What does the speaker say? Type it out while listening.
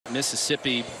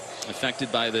Mississippi,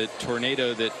 affected by the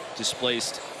tornado that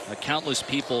displaced countless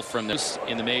people from this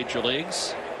in the major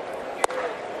leagues.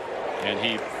 And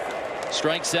he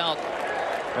strikes out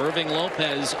Irving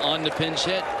Lopez on the pinch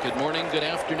hit. Good morning, good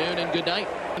afternoon, and good night.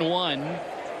 1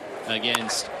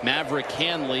 against Maverick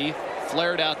Hanley,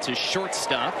 flared out to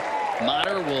shortstop.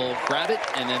 Motter will grab it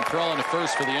and then throw on the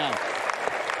first for the out.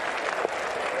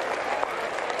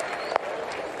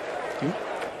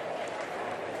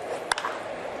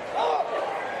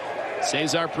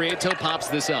 Cesar Prieto pops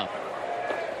this up.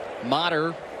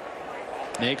 Motter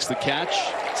makes the catch,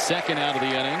 second out of the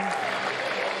inning.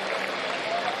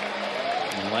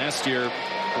 And last year,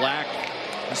 Black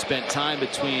spent time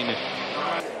between.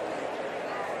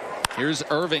 Here's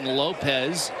Irving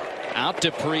Lopez out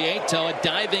to Prieto, a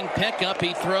diving pickup.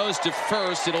 He throws to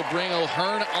first. It'll bring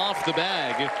O'Hearn off the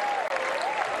bag,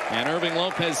 and Irving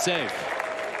Lopez safe.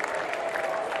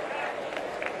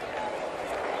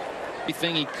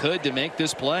 Everything he could to make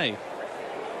this play.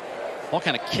 All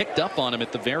kind of kicked up on him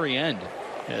at the very end.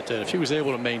 Yeah, if he was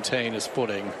able to maintain his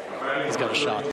footing, he's got a shot.